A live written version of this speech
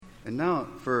And now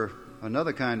for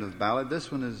another kind of ballad.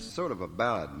 This one is sort of a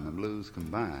ballad and a blues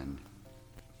combined.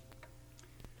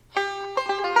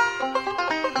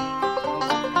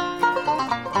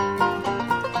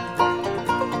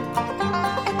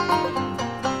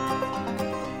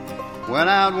 Went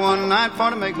out one night for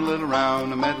to make a little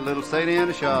round. I met a little Sadie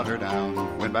and I shot her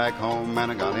down. Went back home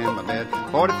and I got in my bed.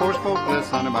 44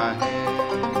 spokeless under my head.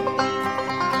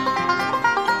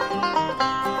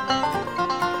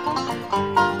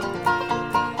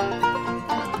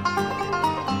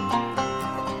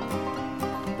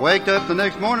 Waked up the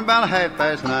next morning about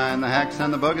 9:30. The hacks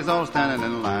and the buggies all standing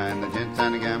in a line. The gents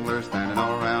and the gamblers standing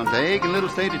all around, taking little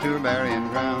Sadie to her burying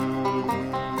ground.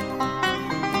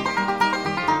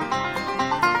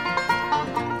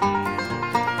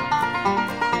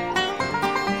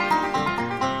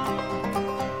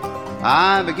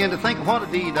 I began to think of what a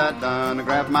deed I'd done. I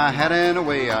grabbed my hat and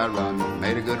away I run.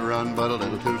 Made a good run, but a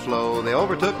little too slow. They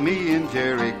overtook me in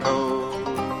Jericho.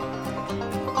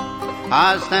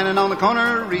 I was standing on the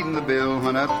corner reading the bill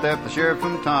when up stepped the sheriff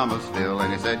from Thomasville.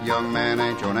 And he said, "Young man,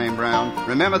 ain't your name Brown?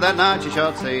 Remember that night you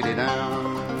shot Sadie down?"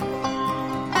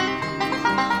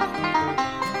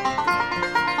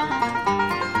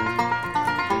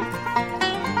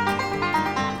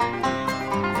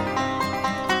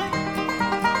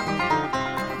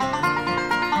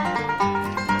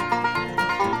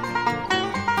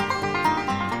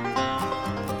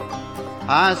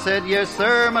 I said, "Yes,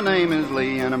 sir, my name is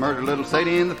Lee, and I murdered little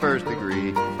Sadie in the first degree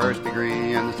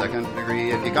and the second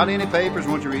degree. If you got any papers,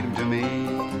 won't you read them to me?"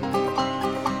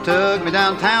 Took me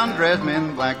downtown, dressed me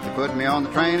in black. They put me on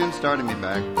the train and started me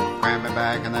back. Crammed me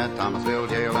back in that Thomasville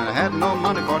jail, and I had no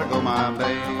money for to go my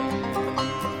bail.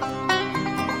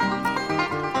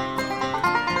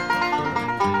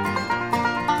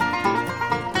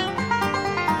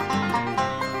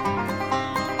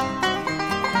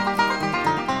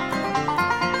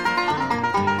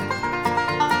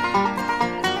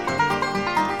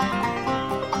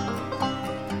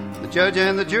 The judge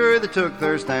and the jury, they took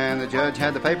their stand. The judge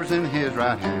had the papers in his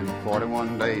right hand.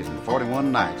 41 days and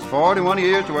 41 nights, 41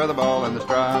 years to wear the ball and the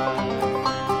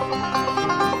stripe.